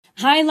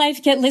Hi,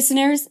 Life Kit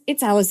listeners.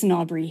 It's Allison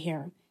Aubrey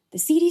here. The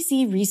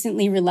CDC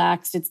recently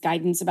relaxed its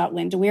guidance about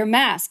when to wear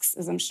masks,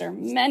 as I'm sure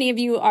many of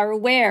you are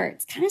aware.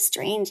 It's kind of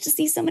strange to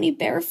see so many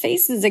bare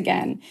faces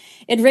again.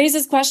 It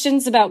raises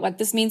questions about what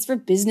this means for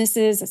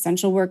businesses,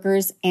 essential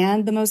workers,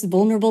 and the most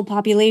vulnerable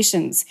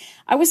populations.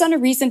 I was on a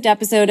recent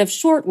episode of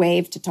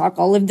Shortwave to talk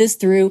all of this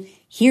through.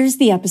 Here's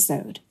the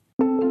episode.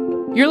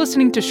 You're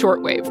listening to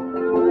Shortwave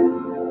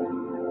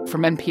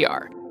from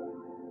NPR.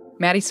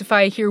 Maddie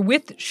Sofia here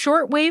with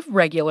Shortwave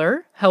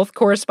regular health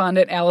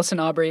correspondent Allison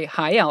Aubrey.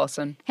 Hi,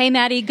 Allison. Hey,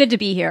 Maddie. Good to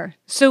be here.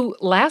 So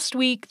last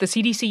week, the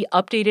CDC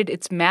updated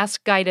its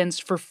mask guidance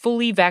for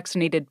fully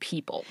vaccinated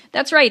people.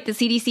 That's right. The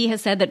CDC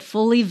has said that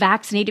fully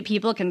vaccinated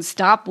people can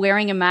stop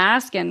wearing a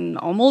mask in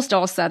almost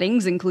all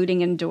settings,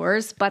 including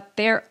indoors. But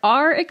there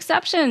are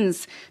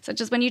exceptions, such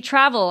as when you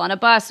travel on a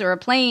bus or a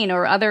plane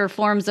or other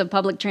forms of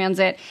public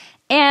transit.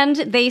 And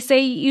they say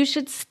you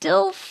should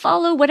still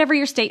follow whatever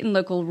your state and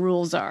local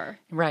rules are.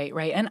 Right.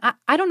 And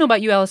I don't know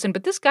about you, Allison,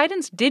 but this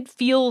guidance did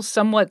feel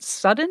somewhat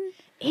sudden.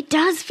 It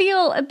does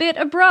feel a bit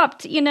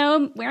abrupt. You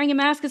know, wearing a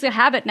mask is a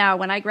habit now.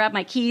 When I grab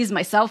my keys,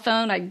 my cell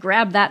phone, I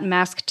grab that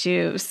mask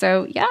too.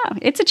 So, yeah,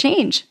 it's a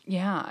change.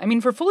 Yeah. I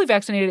mean, for fully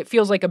vaccinated, it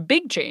feels like a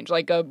big change,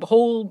 like a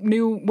whole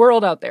new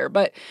world out there.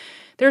 But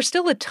there's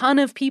still a ton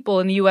of people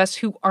in the U.S.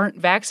 who aren't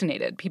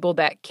vaccinated, people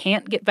that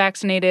can't get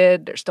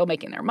vaccinated, they're still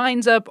making their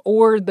minds up,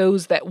 or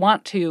those that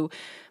want to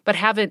but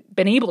haven't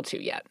been able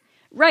to yet.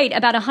 Right.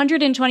 About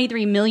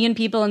 123 million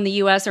people in the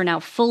U.S. are now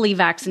fully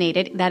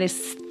vaccinated. That is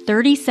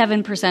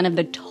 37% of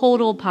the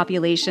total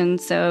population,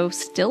 so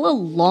still a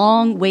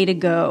long way to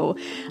go.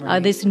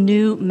 Right. This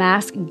new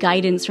mask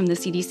guidance from the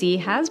CDC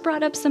has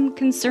brought up some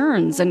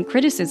concerns and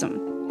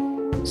criticism.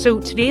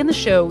 So today on the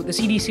show, the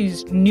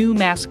CDC's new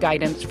mask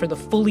guidance for the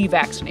fully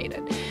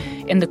vaccinated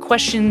and the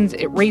questions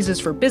it raises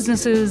for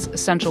businesses,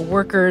 essential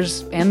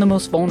workers, and the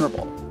most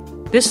vulnerable.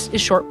 This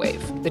is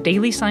Shortwave, the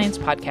daily science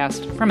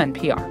podcast from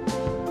NPR.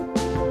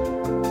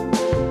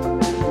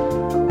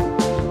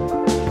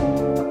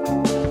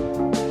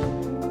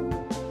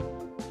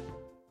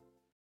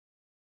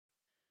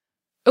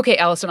 Okay,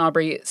 Allison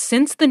Aubrey,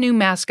 since the new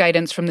mask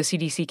guidance from the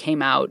CDC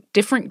came out,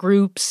 different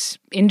groups,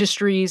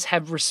 industries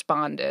have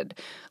responded.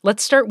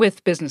 Let's start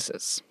with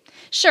businesses.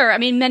 Sure. I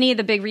mean, many of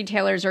the big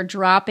retailers are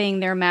dropping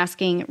their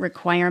masking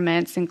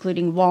requirements,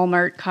 including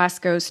Walmart,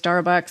 Costco,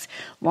 Starbucks.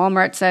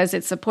 Walmart says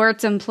it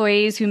supports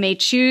employees who may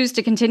choose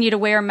to continue to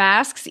wear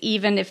masks,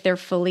 even if they're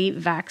fully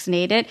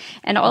vaccinated.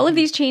 And all of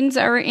these chains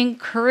are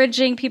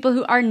encouraging people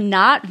who are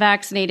not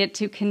vaccinated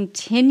to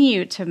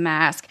continue to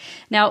mask.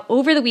 Now,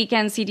 over the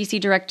weekend, CDC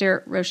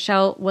Director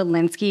Rochelle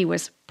Walensky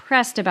was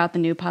pressed about the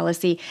new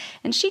policy,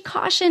 and she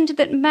cautioned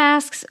that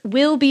masks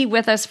will be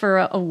with us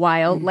for a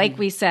while. Like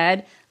we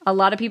said, a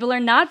lot of people are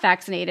not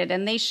vaccinated,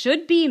 and they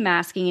should be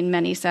masking in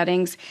many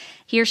settings.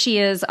 Here she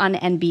is on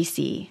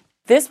NBC.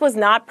 This was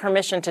not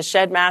permission to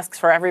shed masks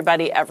for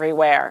everybody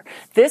everywhere.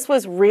 This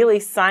was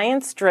really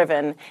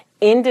science-driven,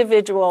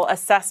 individual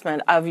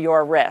assessment of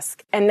your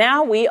risk. And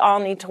now we all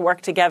need to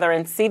work together,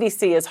 and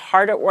CDC is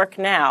hard at work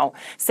now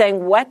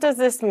saying, what does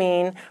this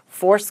mean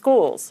for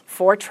schools,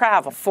 for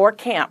travel, for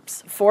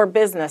camps, for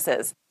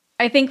businesses?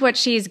 I think what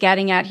she's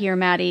getting at here,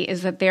 Maddie,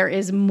 is that there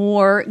is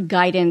more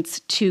guidance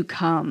to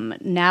come.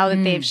 Now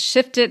that they've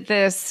shifted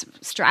this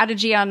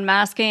strategy on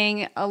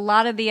masking, a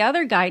lot of the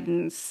other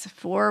guidance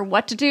for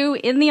what to do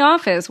in the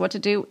office, what to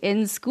do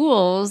in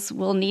schools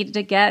will need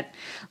to get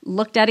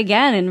looked at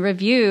again and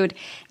reviewed.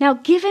 Now,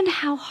 given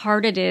how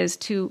hard it is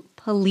to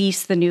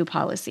police the new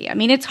policy. I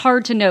mean, it's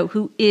hard to know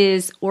who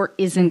is or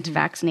isn't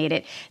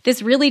vaccinated.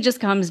 This really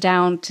just comes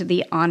down to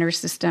the honor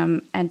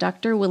system. And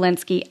Dr.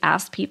 Walensky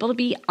asked people to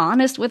be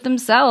honest with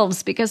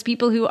themselves because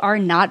people who are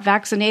not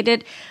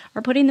vaccinated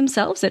are putting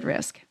themselves at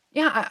risk.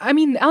 Yeah, I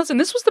mean, Allison,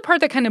 this was the part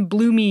that kind of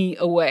blew me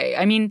away.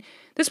 I mean,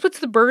 this puts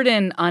the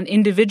burden on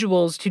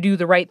individuals to do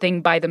the right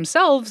thing by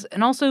themselves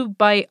and also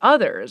by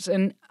others.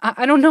 And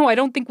I don't know. I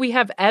don't think we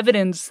have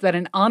evidence that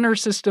an honor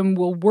system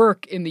will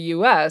work in the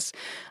U.S.,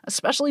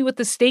 especially with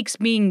the stakes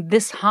being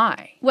this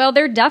high. Well,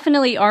 there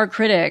definitely are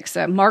critics.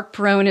 Mark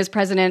Perrone is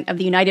president of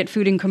the United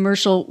Food and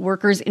Commercial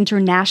Workers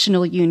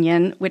International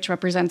Union, which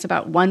represents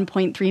about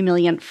 1.3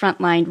 million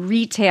frontline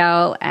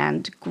retail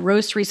and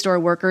grocery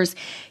store workers.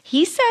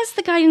 He says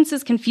the guidance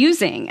is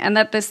confusing and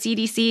that the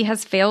CDC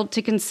has failed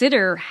to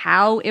consider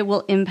how it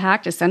will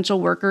impact essential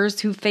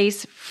workers who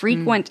face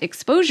frequent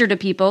exposure to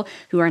people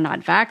who are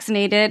not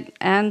vaccinated,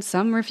 and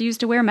some refuse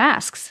to wear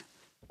masks.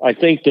 I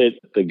think that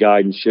the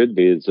guidance should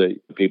be is that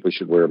people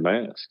should wear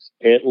masks,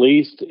 at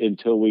least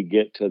until we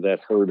get to that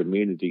herd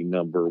immunity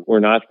number. We're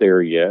not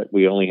there yet.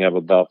 We only have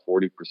about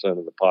 40%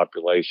 of the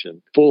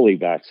population fully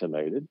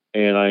vaccinated.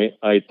 And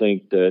I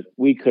think that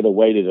we could have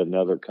waited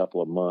another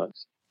couple of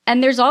months.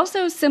 And there's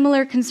also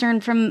similar concern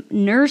from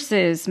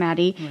nurses,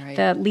 Maddie. Right.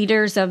 The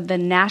leaders of the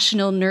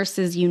National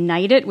Nurses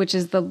United, which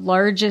is the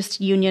largest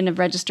union of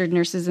registered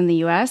nurses in the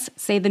U.S.,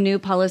 say the new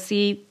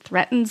policy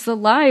threatens the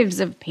lives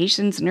of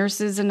patients,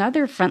 nurses, and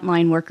other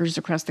frontline workers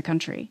across the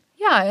country.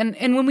 Yeah,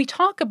 and when we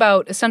talk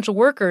about essential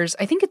workers,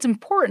 I think it's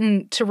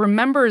important to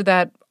remember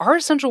that our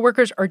essential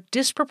workers are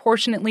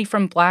disproportionately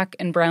from Black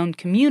and brown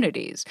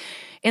communities.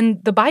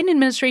 And the Biden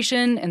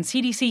administration and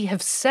CDC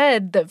have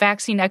said that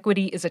vaccine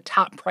equity is a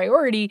top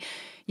priority,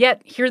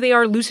 yet here they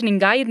are loosening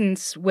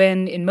guidance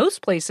when, in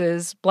most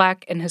places,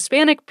 Black and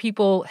Hispanic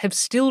people have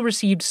still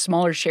received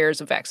smaller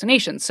shares of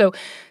vaccinations. So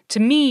to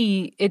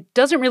me, it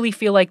doesn't really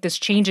feel like this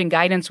change in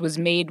guidance was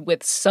made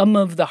with some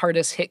of the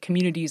hardest hit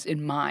communities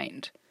in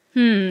mind.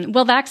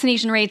 Well,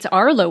 vaccination rates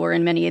are lower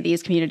in many of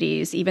these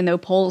communities, even though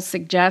polls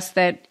suggest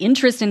that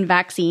interest in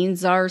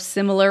vaccines are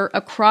similar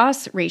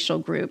across racial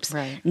groups.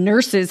 Right.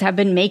 Nurses have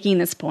been making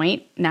this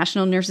point.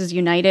 National Nurses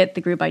United, the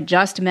group I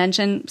just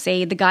mentioned,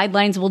 say the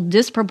guidelines will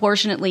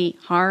disproportionately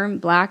harm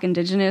Black,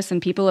 Indigenous,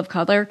 and people of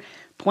color,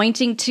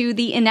 pointing to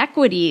the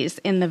inequities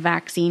in the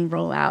vaccine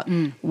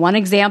rollout. One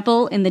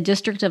example, in the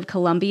District of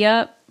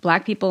Columbia,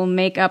 Black people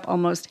make up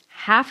almost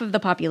half of the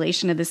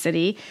population of the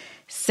city,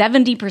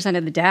 70%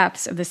 of the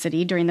deaths of the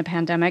city during the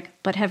pandemic,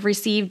 but have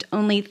received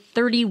only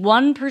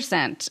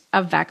 31%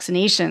 of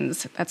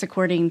vaccinations. That's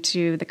according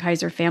to the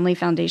Kaiser Family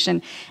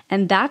Foundation.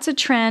 And that's a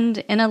trend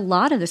in a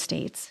lot of the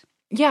states.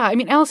 Yeah, I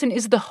mean, Allison,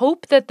 is the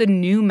hope that the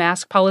new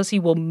mask policy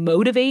will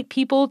motivate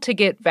people to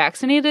get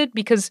vaccinated?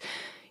 Because,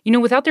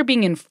 without there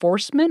being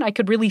enforcement, I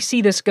could really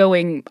see this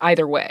going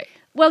either way.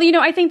 Well,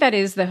 I think that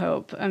is the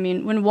hope. I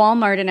mean, when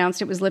Walmart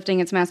announced it was lifting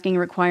its masking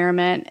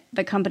requirement,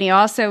 the company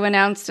also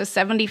announced a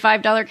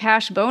 $75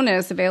 cash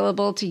bonus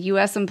available to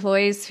U.S.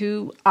 employees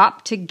who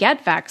opt to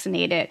get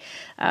vaccinated.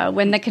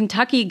 When the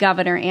Kentucky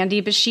governor,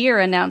 Andy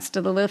Beshear, announced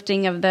the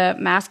lifting of the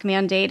mask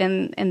mandate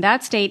in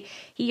that state,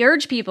 he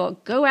urged people,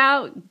 go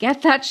out,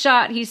 get that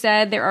shot, he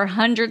said. There are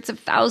hundreds of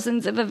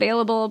thousands of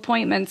available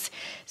appointments.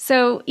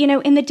 So,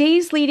 in the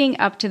days leading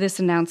up to this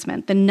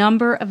announcement, the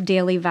number of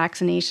daily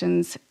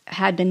vaccinations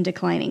had been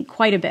declining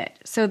quite a bit.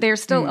 So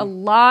there's still a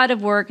lot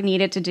of work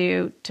needed to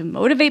do to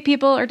motivate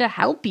people or to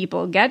help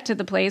people get to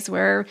the place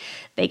where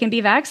they can be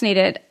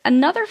vaccinated.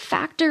 Another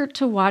factor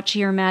to watch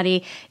here,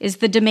 Maddie, is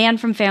the demand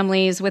from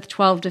families with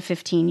 12 to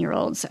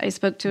 15-year-olds. I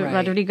spoke to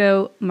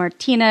Rodrigo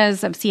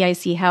Martinez of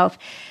CIC Health.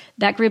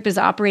 That group is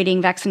operating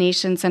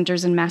vaccination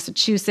centers in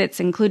Massachusetts,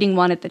 including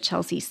one at the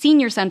Chelsea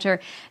Senior Center.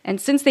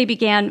 And since they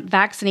began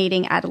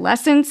vaccinating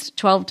adolescents,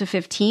 12 to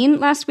 15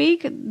 last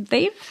week,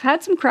 they've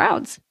had some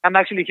crowds. I'm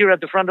actually here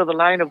at the front of the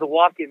line of the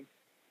walk-in,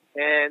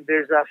 and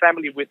there's a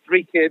family with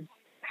 3 kids,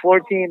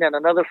 14, and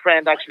another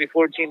friend, actually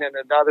 14, and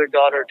another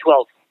daughter,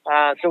 12.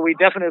 So we're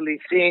definitely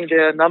seeing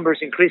the numbers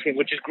increasing,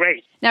 which is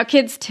great. Now,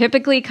 kids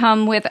typically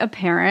come with a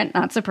parent.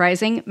 Not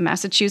surprising.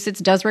 Massachusetts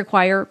does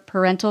require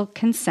parental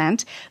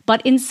consent.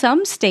 But in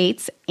some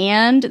states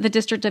and the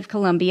District of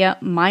Columbia,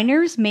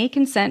 minors may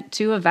consent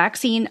to a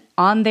vaccine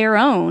on their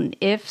own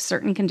if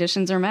certain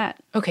conditions are met.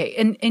 Okay,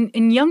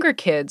 and younger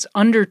kids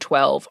under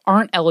 12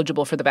 aren't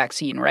eligible for the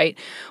vaccine, right?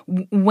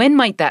 When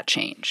might that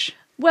change?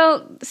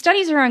 Well,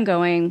 studies are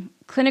ongoing.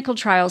 Clinical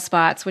trial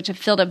spots, which have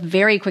filled up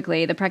very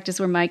quickly. The practice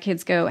where my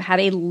kids go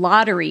had a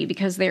lottery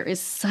because there is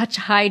such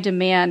high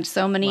demand.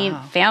 So many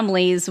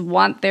families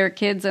want their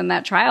kids in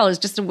that trial. It's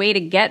just a way to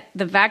get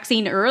the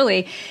vaccine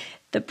early.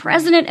 The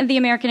president of the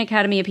American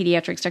Academy of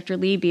Pediatrics, Dr.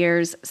 Lee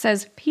Beers,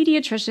 says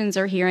pediatricians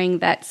are hearing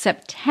that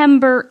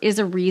September is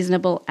a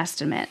reasonable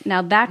estimate.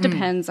 Now, that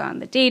depends on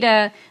the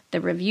data,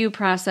 the review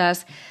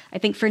process. I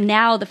think for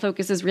now, the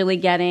focus is really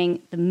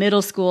getting the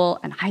middle school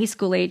and high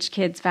school age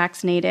kids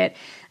vaccinated.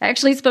 I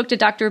actually spoke to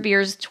Dr.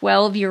 Beers'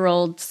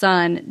 12-year-old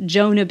son,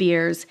 Jonah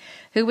Beers,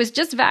 who was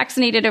just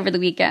vaccinated over the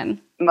weekend.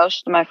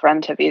 Most of my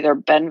friends have either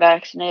been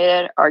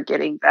vaccinated or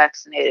getting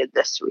vaccinated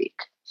this week.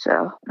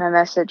 So my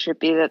message would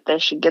be that they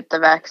should get the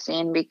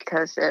vaccine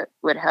because it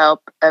would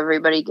help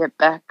everybody get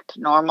back to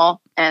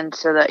normal and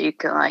so that you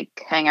can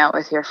hang out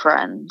with your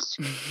friends.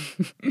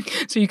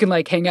 So you can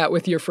hang out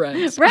with your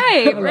friends.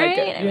 Right, right.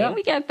 Right. I mean,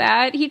 we get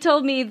that. He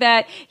told me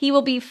that he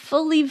will be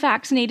fully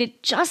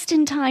vaccinated just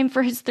in time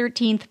for his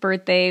 13th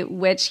birthday,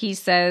 which he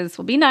says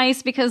will be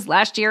nice because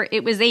last year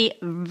it was a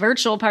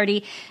virtual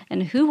party.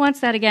 And who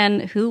wants that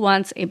again? Who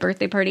wants a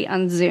birthday party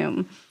on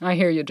Zoom? I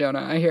hear you,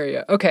 Jonah. I hear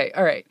you. Okay,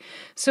 all right.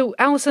 So,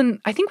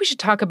 Allison, I think we should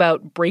talk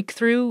about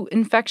breakthrough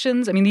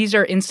infections. I mean, these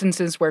are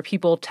instances where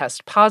people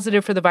test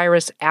positive for the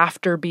virus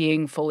after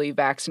being fully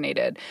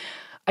vaccinated.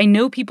 I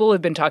know people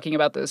have been talking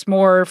about this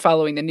more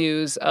following the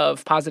news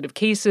of positive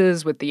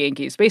cases with the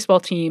Yankees baseball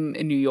team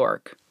in New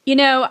York.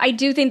 I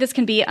do think this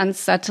can be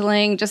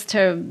unsettling just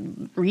to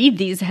read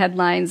these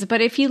headlines. But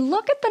if you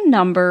look at the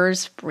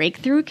numbers,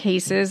 breakthrough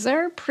cases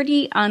are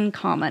pretty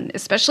uncommon,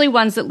 especially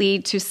ones that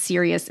lead to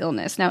serious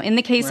illness. Now, in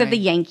the case of the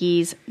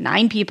Yankees,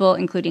 9 people,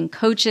 including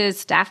coaches,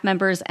 staff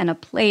members, and a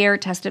player,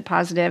 tested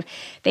positive.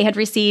 They had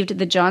received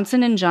the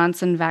Johnson &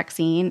 Johnson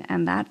vaccine,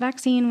 and that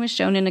vaccine was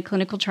shown in a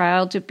clinical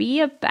trial to be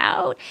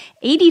about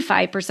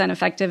 85%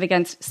 effective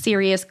against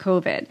serious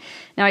COVID.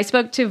 Now, I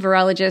spoke to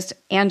virologist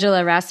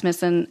Angela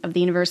Rasmussen of the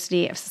University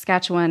of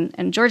Saskatchewan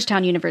and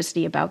Georgetown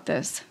University about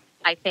this.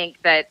 I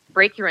think that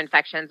breakthrough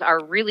infections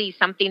are really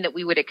something that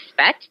we would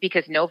expect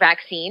because no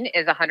vaccine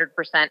is 100%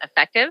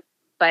 effective.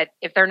 But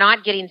if they're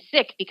not getting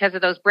sick because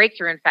of those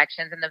breakthrough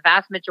infections, and the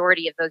vast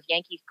majority of those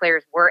Yankees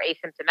players were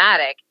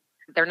asymptomatic,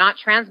 they're not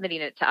transmitting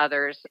it to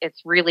others,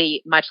 it's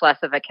really much less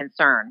of a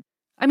concern.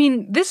 I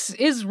mean, this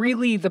is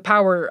really the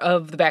power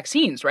of the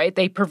vaccines, right?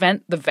 They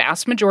prevent the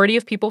vast majority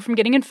of people from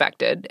getting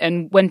infected.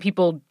 And when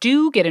people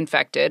do get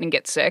infected and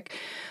get sick,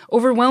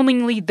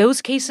 overwhelmingly,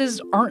 those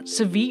cases aren't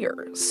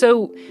severe.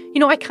 So,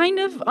 I kind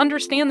of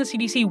understand the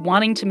CDC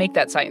wanting to make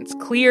that science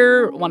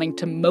clear, wanting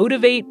to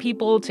motivate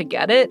people to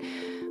get it.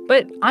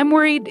 But I'm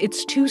worried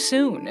it's too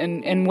soon,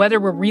 and whether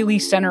we're really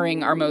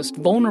centering our most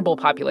vulnerable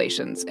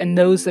populations and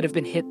those that have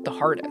been hit the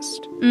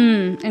hardest.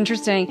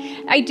 Interesting.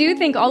 I do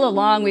think all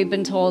along we've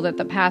been told that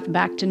the path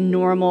back to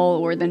normal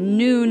or the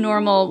new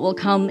normal will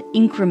come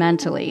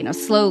incrementally,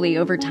 slowly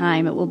over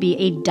time. It will be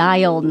a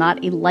dial,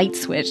 not a light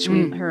switch,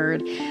 we've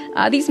heard.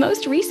 These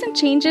most recent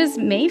changes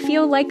may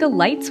feel like a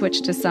light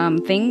switch to some.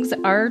 Things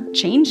are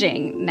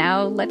changing.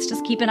 Now let's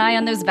just keep an eye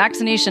on those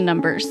vaccination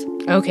numbers.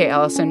 Okay,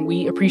 Allison,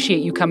 we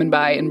appreciate you coming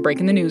by and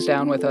breaking the news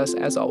down with us,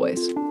 as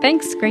always.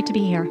 Thanks. Great to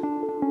be here.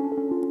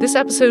 This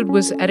episode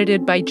was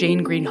edited by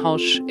Jane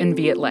Greenhalgh and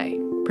Viet Le,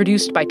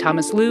 produced by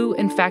Thomas Liu,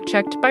 and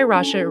fact-checked by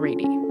Rasha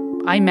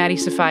Aridi. I'm Maddie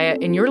Sofia,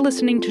 and you're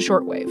listening to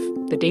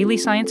Shortwave, the daily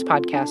science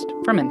podcast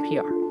from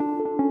NPR.